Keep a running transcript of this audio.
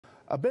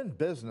A Bend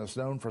business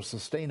known for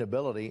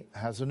sustainability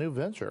has a new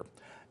venture.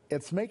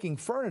 It's making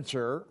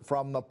furniture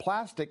from the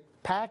plastic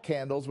pack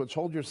handles which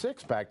hold your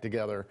six-pack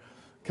together.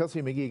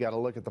 Kelsey McGee got a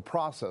look at the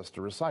process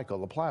to recycle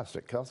the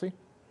plastic. Kelsey?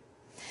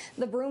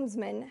 The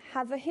Broomsmen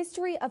have a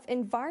history of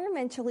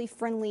environmentally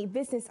friendly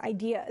business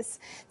ideas.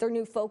 Their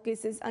new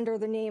focus is under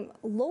the name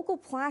Local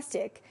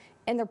Plastic,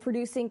 and they're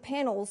producing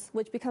panels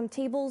which become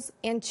tables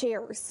and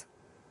chairs.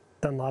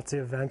 Done lots of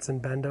events in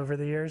Bend over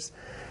the years,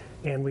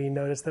 and we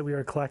noticed that we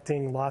were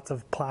collecting lots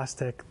of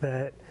plastic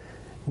that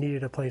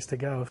needed a place to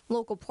go.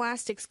 Local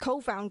Plastic's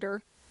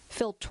co-founder,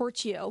 Phil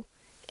Torchio,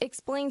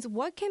 explains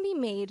what can be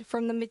made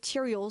from the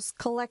materials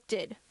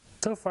collected.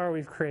 So far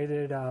we've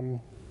created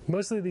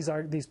mostly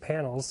these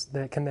panels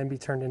that can then be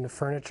turned into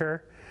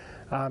furniture,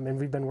 and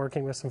we've been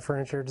working with some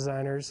furniture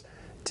designers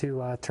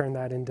to turn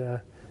that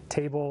into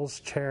tables,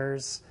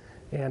 chairs,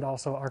 and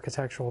also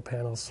architectural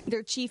panels.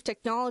 Their chief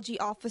technology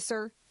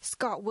officer,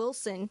 Scott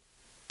Wilson,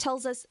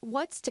 tells us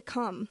what's to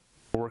come.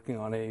 We're working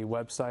on a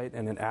website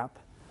and an app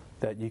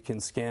that you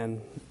can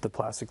scan the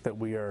plastic that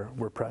we're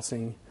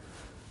pressing,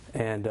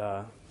 and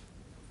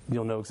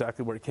you'll know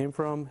exactly where it came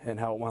from and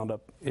how it wound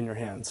up in your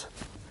hands.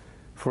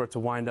 For it to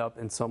wind up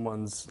in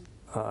someone's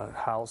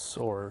house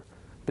or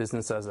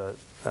business as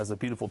a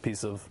beautiful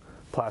piece of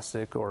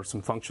plastic or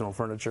some functional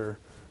furniture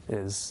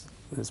is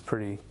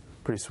pretty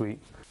sweet.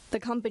 The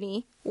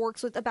company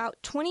works with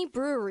about 20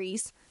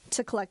 breweries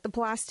to collect the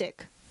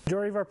plastic. The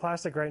majority of our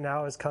plastic right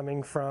now is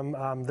coming from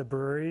the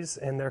breweries,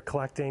 and they're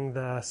collecting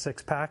the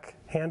six-pack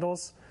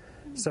handles.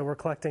 So we're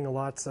collecting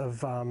lots of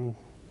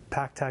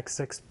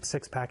PackTech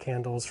six-pack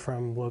handles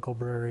from local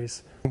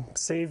breweries.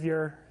 Save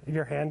your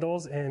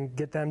handles and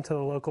get them to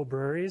the local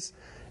breweries,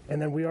 and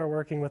then we are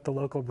working with the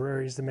local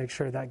breweries to make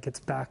sure that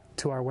gets back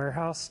to our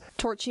warehouse.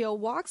 Torchio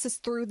walks us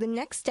through the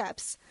next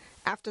steps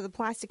after the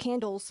plastic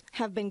handles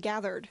have been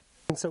gathered.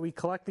 And so we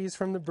collect these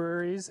from the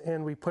breweries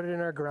and we put it in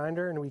our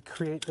grinder and we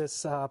create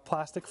this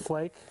plastic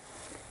flake.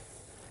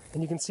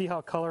 And you can see how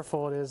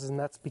colorful it is, and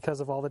that's because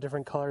of all the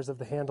different colors of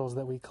the handles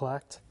that we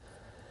collect.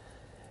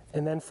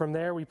 And then from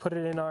there we put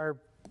it in our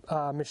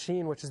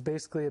machine, which is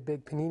basically a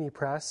big panini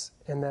press,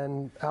 and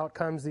then out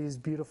comes these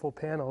beautiful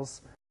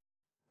panels.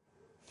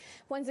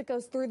 Once it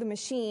goes through the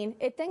machine,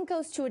 it then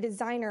goes to a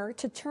designer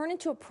to turn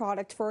into a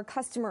product for a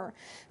customer.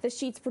 The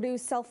sheets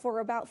produced sell for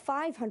about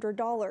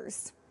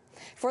 $500.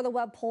 For the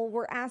web poll,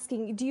 we're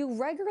asking, do you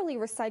regularly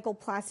recycle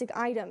plastic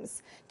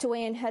items? To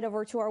weigh in, head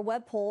over to our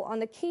web poll on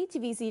the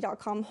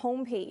KTVZ.com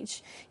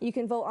homepage. You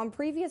can vote on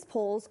previous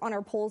polls on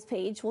our polls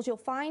page, which you'll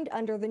find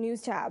under the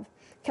News tab.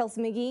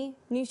 Kelsey McGee,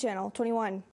 News Channel 21.